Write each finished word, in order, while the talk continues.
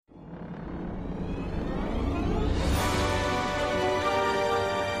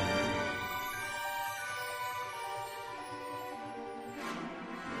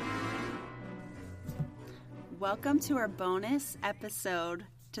Welcome to our bonus episode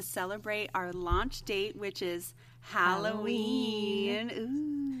to celebrate our launch date, which is Halloween.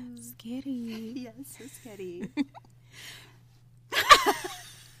 Ooh. Scary. Yes, so scary.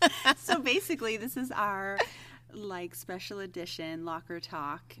 So basically, this is our special edition Locker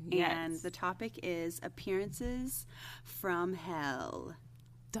Talk, Yes. and the topic is appearances from hell.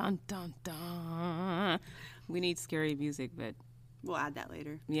 Dun, dun, dun. We need scary music, but We'll add that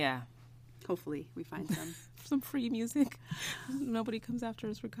later. yeah. Hopefully, we find some. Some free music. Nobody comes after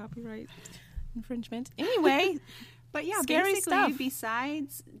us for copyright infringement. Anyway, But yeah, Scary basically, stuff.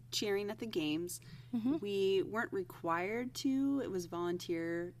 besides cheering at the games, we weren't required to. It was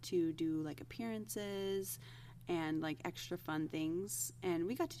volunteer to do appearances and extra fun things. And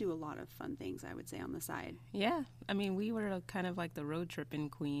we got to do a lot of fun things, I would say, on the side. yeah. I mean, we were kind of like the road trip in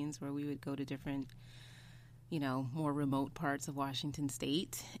Queens where we would go to different, more remote parts of Washington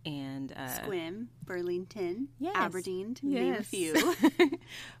State. And Squim, Burlington, Yes. Aberdeen, to name a Yes. few.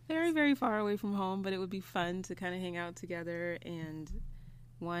 very, very far away from home, but it would be fun to kind of hang out together. And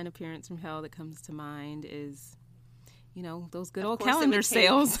one appearance from hell that comes to mind is, those good old Of course, it calendar would take-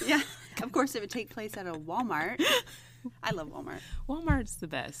 sales. Yeah, of course, it would take place at a Walmart. I love Walmart. Walmart's the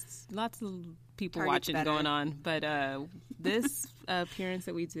best. Lots of people Target's watching better. going on. But this appearance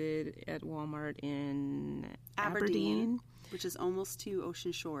that we did at Walmart in Aberdeen. Which is almost to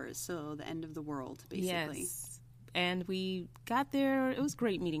Ocean Shores, so the end of the world, basically. Yes. And we got there. It was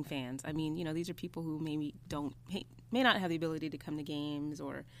great meeting fans. I mean, these are people who maybe may not have the ability to come to games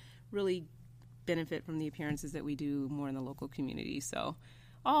or really benefit from the appearances that we do more in the local community. So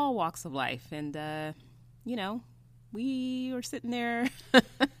all walks of life. And, we were sitting there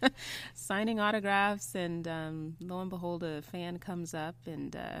signing autographs, and lo and behold, a fan comes up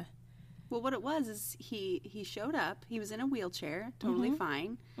and... Well, what it was is he showed up. He was in a wheelchair, totally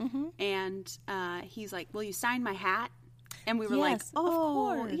fine. And he's like, will you sign my hat? And we were Yes. like, oh,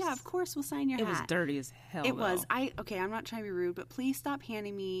 Of course. yeah, of course we'll sign your It hat. was dirty as hell. It was. though. I'm not trying to be rude, but please stop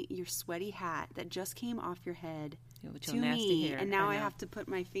handing me your sweaty hat that just came off your head Yeah, with to your nasty me. hair. And now I know. have to put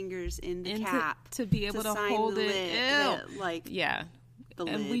my fingers in the And cap to be able to sign hold the it. lid, Yeah. the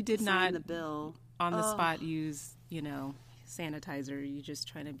And lid, we did to sign not the bill. on the spot use, sanitizer. You're just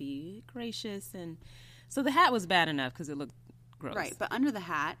trying to be gracious. And so the hat was bad enough because it looked gross. Right, but under the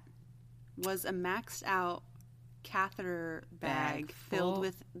hat was a maxed out catheter bag filled full-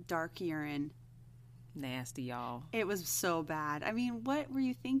 with dark urine. Nasty, y'all. It was so bad. I mean, what were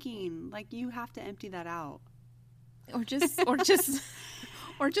you thinking? You have to empty that out. Or just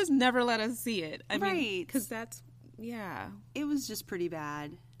never let us see it. I mean, Right. because that's, yeah, It was just pretty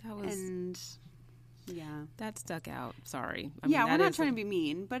bad. that was, And yeah. that stuck out. Sorry. I Yeah, mean, we're that not is trying to be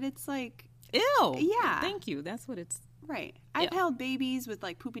mean, but it's Ew. Yeah. Thank you. That's what it's. right. I've Yeah. held babies with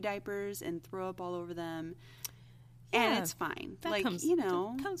poopy diapers and throw up all over them. And Yeah, it's fine. That comes,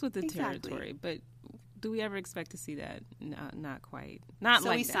 that comes with the exactly. territory. But do we ever expect to see that? No, not quite. Not So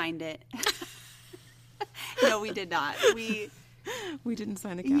like we that. signed it. No, we did not. We didn't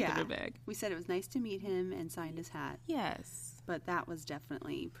sign a catheter Yeah. bag. We said it was nice to meet him and signed his hat. Yes. But that was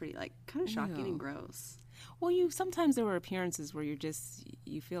definitely pretty, kind of shocking Ew. and gross. Well, sometimes there were appearances where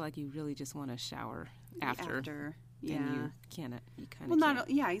you feel like you really just want to shower after. Yeah. And you cannot. You kind Well, of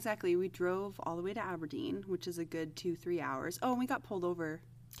yeah, exactly. We drove all the way to Aberdeen, which is a good 2-3 hours. Oh, and we got pulled over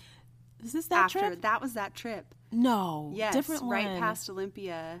Is this that after. trip? That was that trip. No. Yes, Different right one. past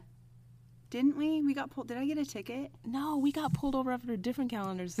Olympia. Didn't we? We got pulled. Did I get a ticket? No, we got pulled over after a different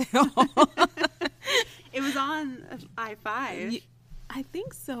calendar sale. It was on I-5. I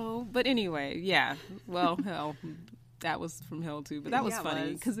think so. But anyway, yeah. Well, hell, that was from hell too. But that was Yeah, it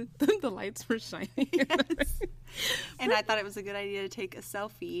funny was. because the lights were shining. Yes. And I thought it was a good idea to take a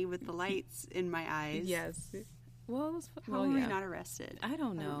selfie with the lights in my eyes. Yes. Well, it was How well, were we yeah. not arrested? I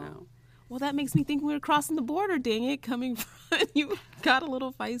don't know. I don't know. Well, that makes me think we were crossing the border. Dang it! Coming from you got a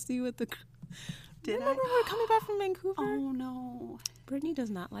little feisty with the. Did Remember I? we were coming back from Vancouver? Oh, no. Brittany does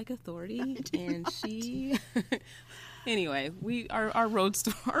not like authority, do and not. she. Anyway, our road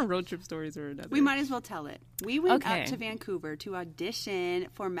trip stories are another. We might as well tell it. We went Okay. up to Vancouver to audition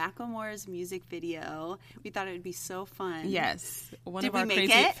for Macklemore's music video. We thought it would be so fun. Yes. One Did of we our make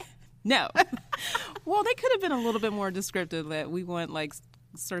crazy... it? No. Well, they could have been a little bit more descriptive that we want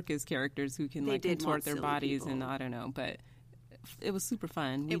circus characters who can They did contort want their silly bodies people. and I don't know, but it was super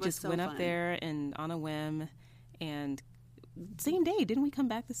fun. We It was just so went up fun. there and on a whim and same day, didn't we come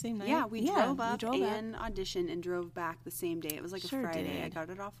back the same night? Yeah, we drove up back. and auditioned and drove back the same day. It was like Sure a Friday. did. I got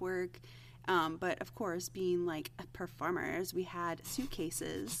it off work But of course, being like performers, we had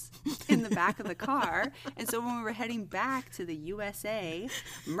suitcases in the back of the car. And so when we were heading back to the USA,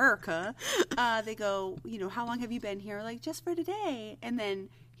 America, they go, how long have you been here? Like, just for today. And then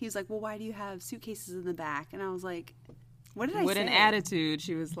he was like, well, why do you have suitcases in the back? And I was like, what did I say? With an attitude,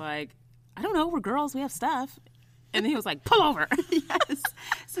 she was like, I don't know, we're girls, we have stuff. And then he was like, pull over. Yes.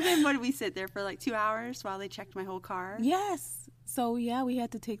 So then what did we sit there for like 2 hours while they checked my whole car? Yes. So, yeah, we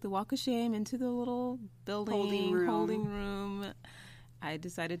had to take the walk of shame into the little building, holding room. I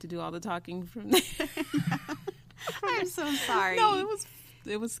decided to do all the talking from there. I'm so sorry. No,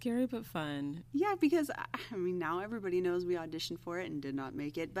 it was scary but fun. Yeah, because, now everybody knows we auditioned for it and did not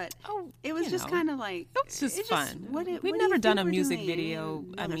make it. But it was just kind of like... It was just fun. We've never done a music video.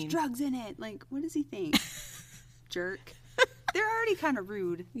 There's drugs in it. Like, what does he think? Jerk. They're already kind of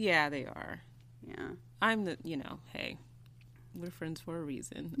rude. Yeah, they are. Yeah. I'm hey, we're friends for a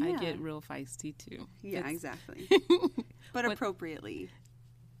reason. Yeah. I get real feisty too. Yeah, exactly. But appropriately.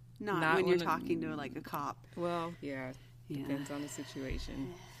 Not when you're talking to like a cop. Well, yeah. Depends on the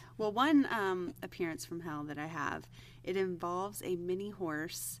situation. Well, one appearance from hell that I have, it involves a mini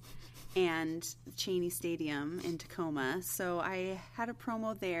horse and Cheney Stadium in Tacoma. So I had a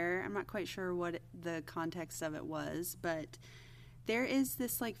promo there. I'm not quite sure what the context of it was, but there is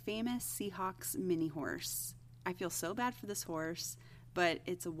this like famous Seahawks mini horse. I feel so bad for this horse, but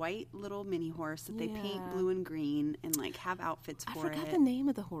it's a white little mini horse that they paint blue and green and like have outfits for it. I forgot the name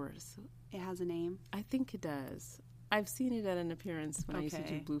of the horse. It has a name? I think it does. I've seen it at an appearance when I used to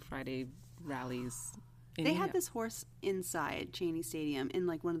do Blue Friday rallies. They had this horse inside Cheney Stadium in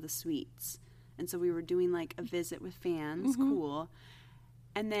like one of the suites. And so we were doing like a visit with fans. Mm-hmm. Cool.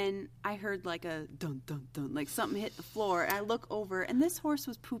 And then I heard like a dun dun dun, like something hit the floor. And I look over and this horse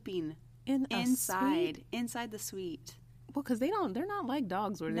was pooping inside the suite. Well, because they're not like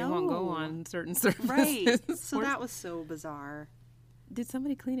dogs where they won't go on certain surfaces. Right. So that was so bizarre. Did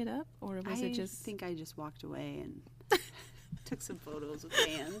somebody clean it up, or was it just? I think I just walked away and took some photos with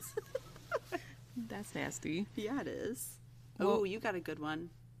fans. That's nasty. Yeah, it is. Well, you got a good one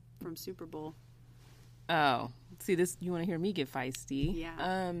from Super Bowl. Oh, see this? You want to hear me get feisty?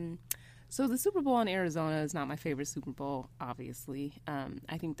 Yeah. So the Super Bowl in Arizona is not my favorite Super Bowl, obviously.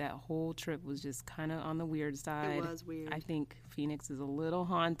 I think that whole trip was just kind of on the weird side. It was weird. I think Phoenix is a little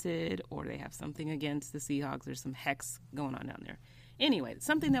haunted, or they have something against the Seahawks. There's some hex going on down there. Anyway,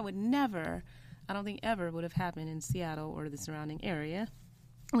 something that would never, I don't think ever would have happened in Seattle or the surrounding area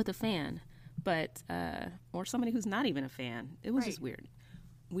with a fan, but or somebody who's not even a fan. It was just weird.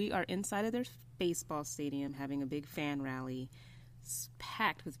 We are inside of their baseball stadium having a big fan rally. It's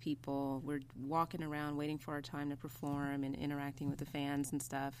packed with people. We're walking around waiting for our time to perform and interacting with the fans and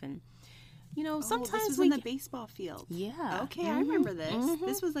stuff. And, sometimes this was in the baseball field. Yeah. Okay, I remember this. Mm-hmm.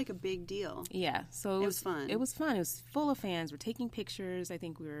 This was like a big deal. Yeah. So it was fun. It was fun. It was full of fans. We're taking pictures. I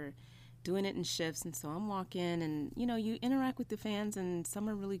think we were doing it in shifts. And so I'm walking and, you interact with the fans and some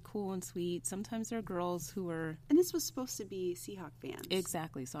are really cool and sweet. Sometimes there are girls who are... And this was supposed to be Seahawk fans.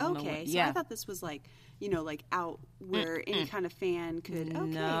 Exactly. So I thought this was like, like out where any kind of fan could...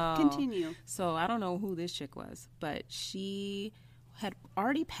 Okay, continue. So I don't know who this chick was, but she had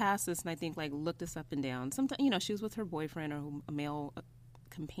already passed us and I think like looked us up and down. Sometimes, she was with her boyfriend or a male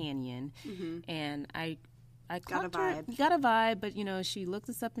companion. Mm-hmm. And I got a vibe. Got a vibe, but she looked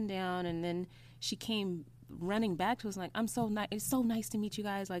us up and down, and then she came running back to us like, "I'm so nice. It's so nice to meet you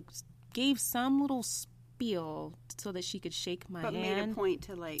guys." Like, gave some little spiel so that she could shake my hand. But made a point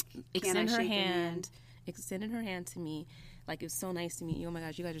to like extended her hand to me, like, "It was so nice to meet you. Oh my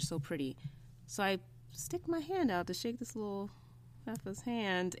gosh, you guys are so pretty." So I stick my hand out to shake this little heifer's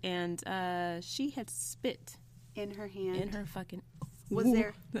hand, and she had spit in her hand. In her fucking. Was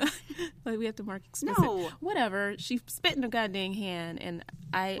there? Like we have to mark explicit. No. Whatever. She spit in her goddamn hand, and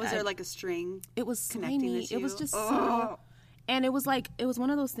Was there like a string? It was connecting slimy. It was just so. And it was one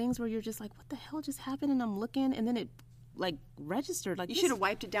of those things where you're just like, what the hell just happened? And I'm looking, and then it like registered. Like you should have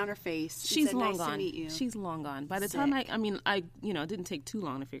wiped it down her face. She's said, long nice gone. To meet you. She's long gone. By the time it didn't take too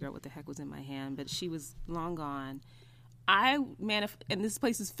long to figure out what the heck was in my hand, but she was long gone. And this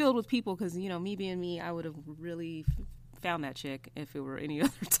place is filled with people because me being me, I would have really found that chick if it were any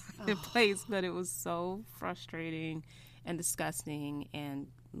other time and place, but it was so frustrating and disgusting, and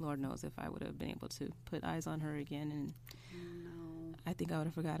Lord knows if I would have been able to put eyes on her again, and I think I would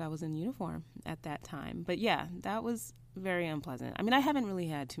have forgot I was in uniform at that time. But yeah, that was very unpleasant. I mean, I haven't really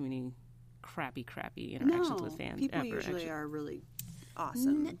had too many crappy interactions with fans. People ever, usually are really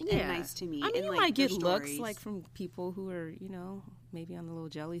awesome and nice to me. I mean, and, you might get stories. looks like from people who are, maybe on the little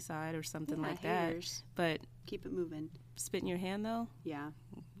jelly side or something like haters. that. But keep it moving. Spit in your hand, though? Yeah.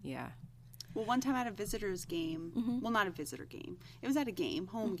 Yeah. Well, one time at a visitor's game, well, not a visitor game. It was at a game,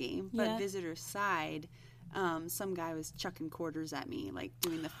 home game, but visitor side, some guy was chucking quarters at me, like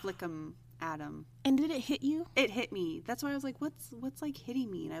doing the flick 'em at him. And did it hit you? It hit me. That's why I was like, what's like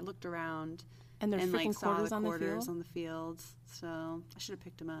hitting me? And I looked around and there's freaking like, saw quarters the on quarters the field. on the field. So I should have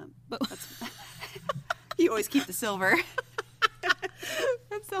picked him up. But You always keep the silver.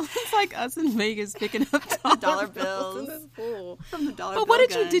 That sounds like us in Vegas picking up dollar bills in the pool. From the dollar But bill what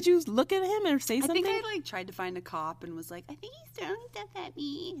gun. did you look at him or say something? I think I like tried to find a cop and was like, I think he's throwing stuff at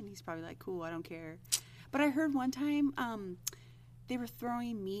me, and he's probably like, cool, I don't care. But I heard one time they were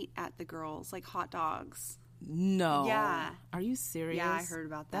throwing meat at the girls, like hot dogs. No. Yeah. Are you serious? Yeah, I heard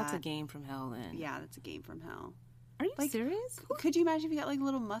about that. That's a game from hell then. Yeah, that's a game from hell. Are you Like, serious? Could you imagine if you got like a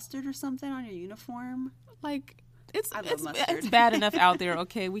little mustard or something on your uniform? Like, it's mustard. bad enough out there,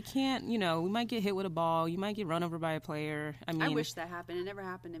 okay? We can't, we might get hit with a ball. You might get run over by a player. I mean, I wish that happened. It never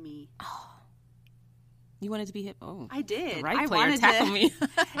happened to me. You wanted to be hit? Oh. I did. The right I player wanted tackled to. me.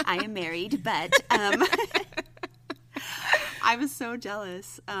 I am married, but I was so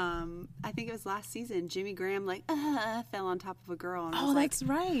jealous. I think it was last season. Jimmy Graham fell on top of a girl. And I was that's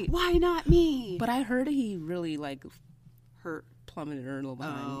right. Why not me? But I heard he really hurt, plummeted her a little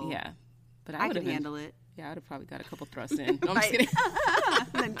behind. Oh. Yeah, but I could handle it. Yeah, I'd have probably got a couple thrusts in. No, I'm just kidding.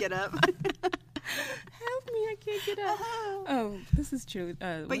 Then get up. Help me, I can't get up. Oh, this is true.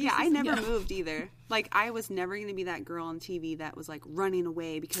 But yeah, I never moved either. Like, I was never going to be that girl on TV that was like running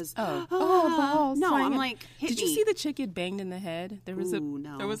away because balls. No, flying I'm in. like, hit Did me. you see the chick get banged in the head? There was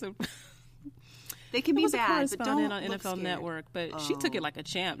no. There was a. They can There be was a bad, but don't correspondent on look NFL scared. Network, but she took it like a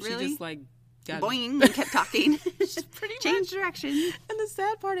champ. Really? She just got boing and kept talking. pretty Change direction. And the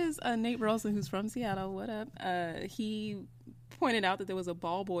sad part is Nate Burleson, who's from Seattle, what up? He pointed out that there was a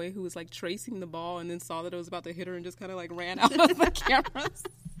ball boy who was tracing the ball and then saw that it was about to hit her and just kind of ran out of the cameras.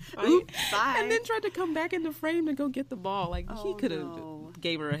 Right? Oops, bye. And then tried to come back in the frame to go get the ball. He could have no.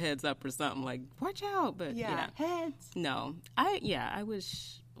 gave her a heads up or something. Watch out. But heads. No. I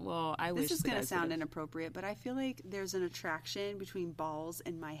wish. Well, I wish. This is going to sound inappropriate, but I feel like there's an attraction between balls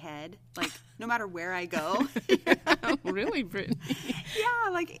and my head. No matter where I go. Really, Brittany?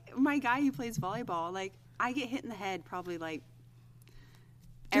 Yeah, my guy who plays volleyball, I get hit in the head probably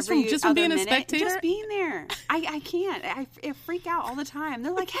Just every from other being minute. a spectator? Just being there. I can't. I freak out all the time.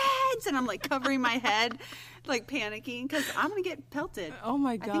 They're like, heads! And I'm covering my head, panicking because I'm going to get pelted. Oh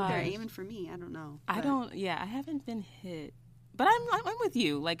my God. I think they're aiming for me. I don't know. I haven't been hit. But I'm with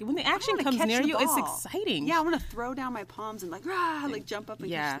you. When the action comes near you, it's exciting. Yeah, I want to throw down my palms and jump up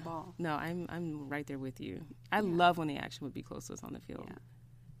and catch the ball. No, I'm right there with you. I love when the action would be close to us on the field. Yeah.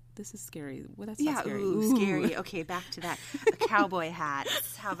 This is scary. Well, that's not scary. Ooh, scary. Okay, back to that. A cowboy hat.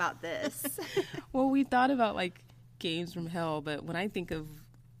 How about this? Well, we thought about games from hell, but when I think of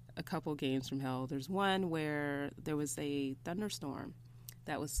a couple games from hell, there's one where there was a thunderstorm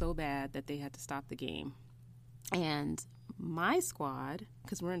that was so bad that they had to stop the game. And my squad,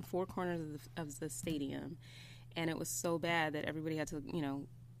 because we're in four corners of the stadium, and it was so bad that everybody had to,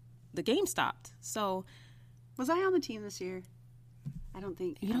 the game stopped. So, was I on the team this year? I don't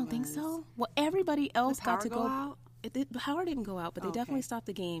think. You don't think so? Well, everybody else got to go out. The power didn't go out, but they definitely stopped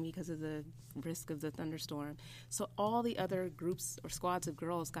the game because of the risk of the thunderstorm. So all the other groups or squads of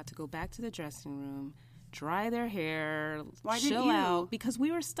girls got to go back to the dressing room, dry their hair, chill out, because we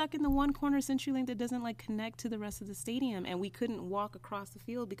were stuck in the one corner of CenturyLink that doesn't connect to the rest of the stadium, and we couldn't walk across the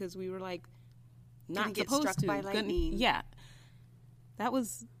field because we were not get supposed struck to. by lightning. Yeah, that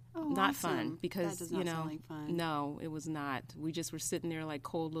was not awesome. fun because that does not sound like fun. No, it was not. We just were sitting there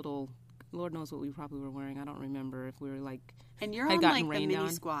cold little. Lord knows what we probably were wearing. I don't remember if we were And you're on the mini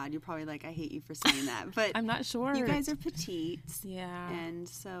squad. You're probably I hate you for saying that, but I'm not sure. You guys are petite, yeah, and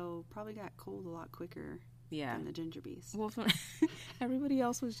so probably got cold a lot quicker. Yeah, than the Ginger Bees. Well, everybody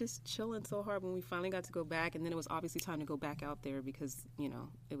else was just chilling so hard when we finally got to go back, and then it was obviously time to go back out there because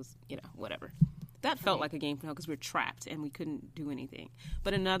it was whatever. That felt like a game for hell because we were trapped and we couldn't do anything.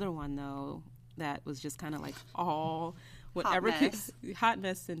 But another one though that was just kind of all whatever hot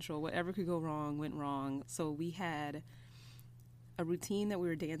mess central. Whatever could go wrong went wrong. So we had a routine that we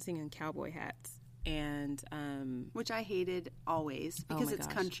were dancing in cowboy hats. And which I hated always because it's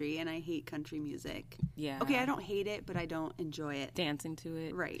country and I hate country music. Yeah. Okay, I don't hate it, but I don't enjoy it. Dancing to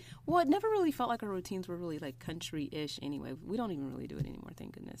it. Right. Well, it never really felt like our routines were really country-ish anyway. We don't even really do it anymore,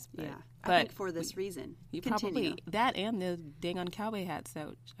 thank goodness. But, yeah. I think for this reason. You probably that and the dang on cowboy hats that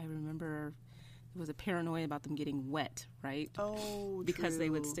I remember there was a paranoia about them getting wet, right? Oh, because true. they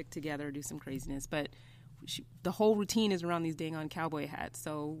would stick together or do some craziness. But the whole routine is around these dang on cowboy hats.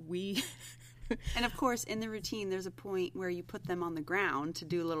 So we And of course, in the routine, there's a point where you put them on the ground to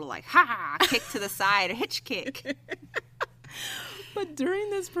do a little like, ha, kick to the side, a hitch kick. But during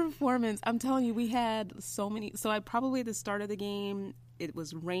this performance, I'm telling you, we had so many. So I probably at the start of the game, it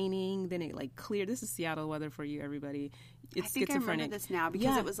was raining. Then it like cleared. This is Seattle weather for you, everybody. It's I think schizophrenic. I remember this now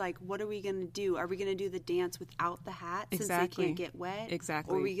because it was like, what are we going to do? Are we going to do the dance without the hat since they can't get wet?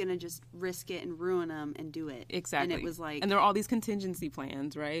 Exactly. Or are we going to just risk it and ruin them and do it? Exactly. And it was like... And there are all these contingency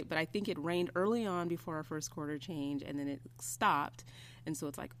plans, right? But I think it rained early on before our first quarter change, and then it stopped. And so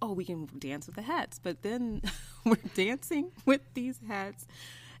it's like, oh, we can dance with the hats. But then we're dancing with these hats.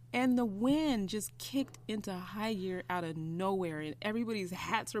 And the wind just kicked into high gear out of nowhere, and everybody's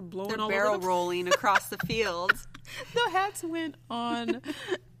hats are blowing all over. They're barrel rolling across the field. The hats went on.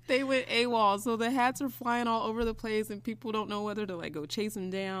 They went AWOL, so the hats are flying all over the place, and people don't know whether to like go chase them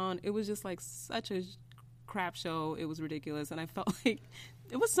down. It was just like such a crap show. It was ridiculous, and I felt like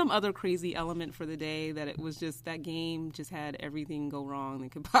it was some other crazy element for the day that it was just that game just had everything go wrong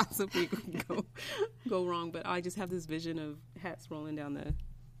that could possibly go wrong. But I just have this vision of hats rolling down the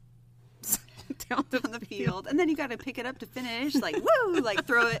field, and then you got to pick it up to finish, like woo, like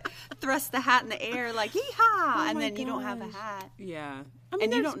thrust the hat in the air, like yeehaw, and then you don't have a hat. Yeah,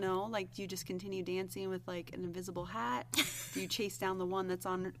 and you don't know, like, do you just continue dancing with like an invisible hat? Do you chase down the one that's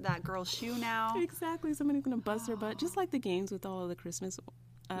on that girl's shoe now? Exactly, somebody's gonna buzz their butt, just like the games with all of the Christmas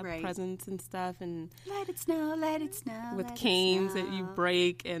presents and stuff, and let it snow, with canes that you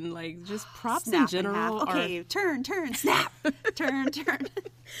break, and like just props snap in general. Okay, turn, snap, turn.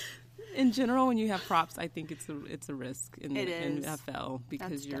 In general, when you have props, I think it's a risk in is. FL because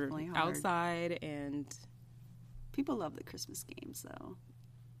That's you're outside, and people love the Christmas games, though.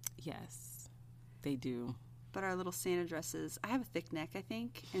 Yes, they do. But our little Santa dresses, I have a thick neck, I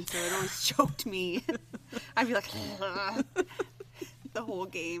think, and so it always choked me. I'd be like, the whole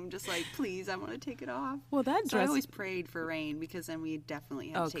game, just like, please, I want to take it off. Well, that dress... So I always prayed for rain, because then we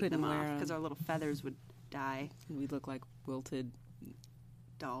definitely had to take them off, because our little feathers would die. We'd look like wilted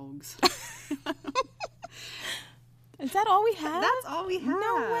dogs. Is that all we have? That's all we have.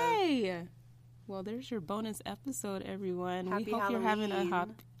 No way. Well, there's your bonus episode, everyone. Happy we hope Halloween. You're having a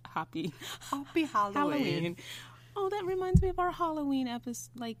happy Halloween. Oh, that reminds me of our Halloween episode,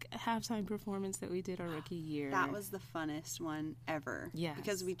 like halftime performance that we did our rookie year. That was the funnest one ever. Yes.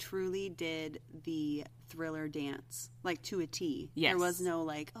 Because we truly did the Thriller dance, like to a T. Yes. There was no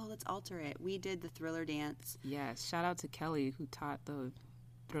like, oh, let's alter it. We did the Thriller dance. Yes. Shout out to Kelly, who taught the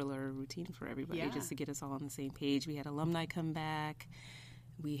Thriller routine for everybody, just to get us all on the same page. We had alumni come back.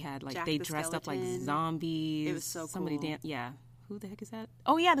 We had like Jack they the dressed up like Skeleton. zombies. It was so Somebody cool. Yeah. Who the heck is that?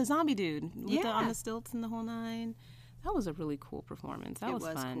 Oh yeah, the zombie dude with Yeah. on the stilts and the whole nine. That was a really cool performance. That was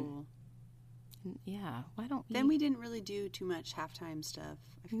fun. Cool. And yeah. Why don't we? Then we didn't really do too much halftime stuff.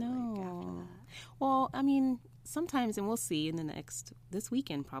 I feel like after that. Well, I mean, sometimes, and we'll see in this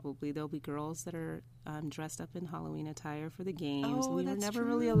weekend probably, there'll be girls that are dressed up in Halloween attire for the games. Oh, we were that's never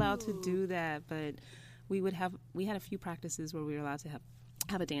really allowed to do that, but we had a few practices where we were allowed to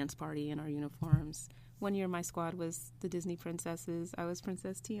have a dance party in our uniforms. One year my squad was the Disney princesses. I was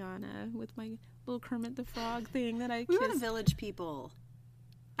Princess Tiana with my little Kermit the Frog thing that I We kissed. were the Village People.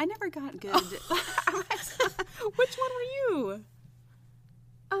 I never got good. Which one were you?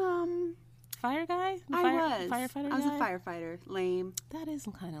 Fire guy? Firefighter I was guy? a firefighter. Lame. That is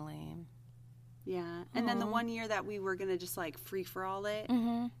kind of lame. Yeah. And then the one year that we were going to just like free for all it,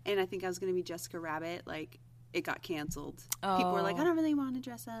 Mm-hmm. and I think I was going to be Jessica Rabbit, like it got canceled. People were like, I don't really want to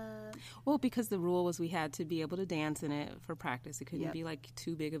dress up. Well, because the rule was we had to be able to dance in it for practice. It couldn't Yep. be like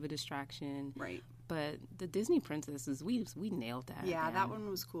too big of a distraction. Right. But the Disney princesses, we nailed that. Yeah, man. that one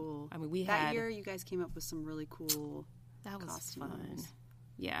was cool. I mean, that year you guys came up with some really cool that was costumes. fun.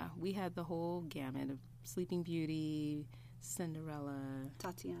 Yeah, we had the whole gamut of Sleeping Beauty, Cinderella,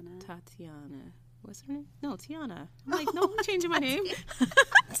 Tatiana. What's her name? No, Tiana. I'm like, no, I'm changing my name.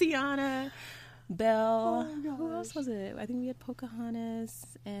 Tiana, Belle. Oh, who else was it? I think we had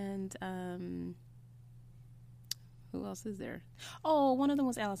Pocahontas and who else is there? Oh, one of them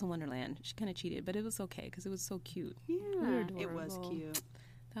was Alice in Wonderland. She kind of cheated, but it was okay because it was so cute. Yeah, it was cute.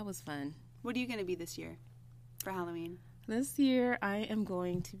 That was fun. What are you going to be this year for Halloween? This year, I am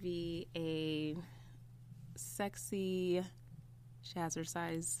going to be a sexy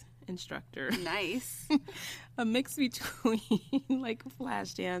jazzercise instructor. Nice. A mix between like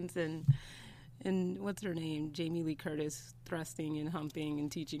Flashdance and what's her name? Jamie Lee Curtis thrusting and humping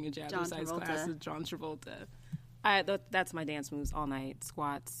and teaching a jazzercise class with John Travolta. That's my dance moves all night.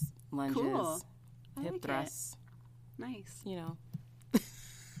 Squats, lunges, cool. hip like thrusts. Nice. You know.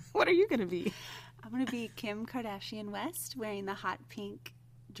 What are you going to be? I'm going to be Kim Kardashian West wearing the hot pink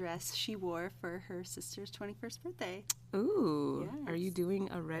dress she wore for her sister's 21st birthday. Ooh. Yes. Are you doing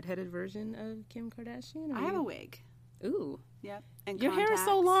a redheaded version of Kim Kardashian? I have a wig. Ooh. Yep. And Your hair is so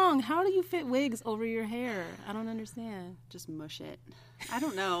contacts. long. How do you fit wigs over your hair? I don't understand. Just mush it. I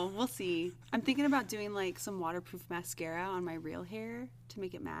don't know. We'll see. I'm thinking about doing like some waterproof mascara on my real hair to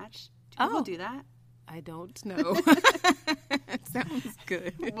make it match. Do people do that? I don't know. Sounds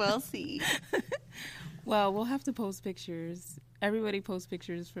good. We'll see. Well, we'll have to post pictures. Everybody post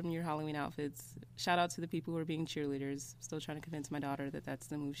pictures from your Halloween outfits. Shout out to the people who are being cheerleaders. Still trying to convince my daughter that that's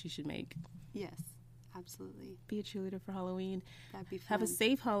the move she should make. Yes, absolutely. Be a cheerleader for Halloween. That'd be fun. Have a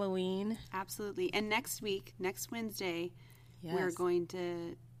safe Halloween. Absolutely. And next week, next Wednesday, Yes. we're going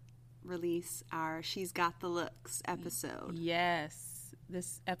to release our She's Got the Looks episode. Yes.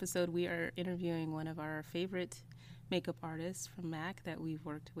 This episode, we are interviewing one of our favorite makeup artists from MAC that we've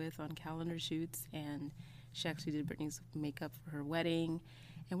worked with on calendar shoots, and she actually did Brittany's makeup for her wedding.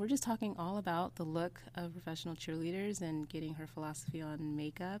 And we're just talking all about the look of professional cheerleaders and getting her philosophy on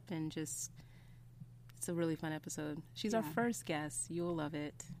makeup, and just, it's a really fun episode. She's our first guest. You'll love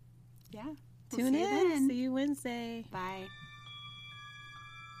it. Yeah. Tune in. See you Wednesday.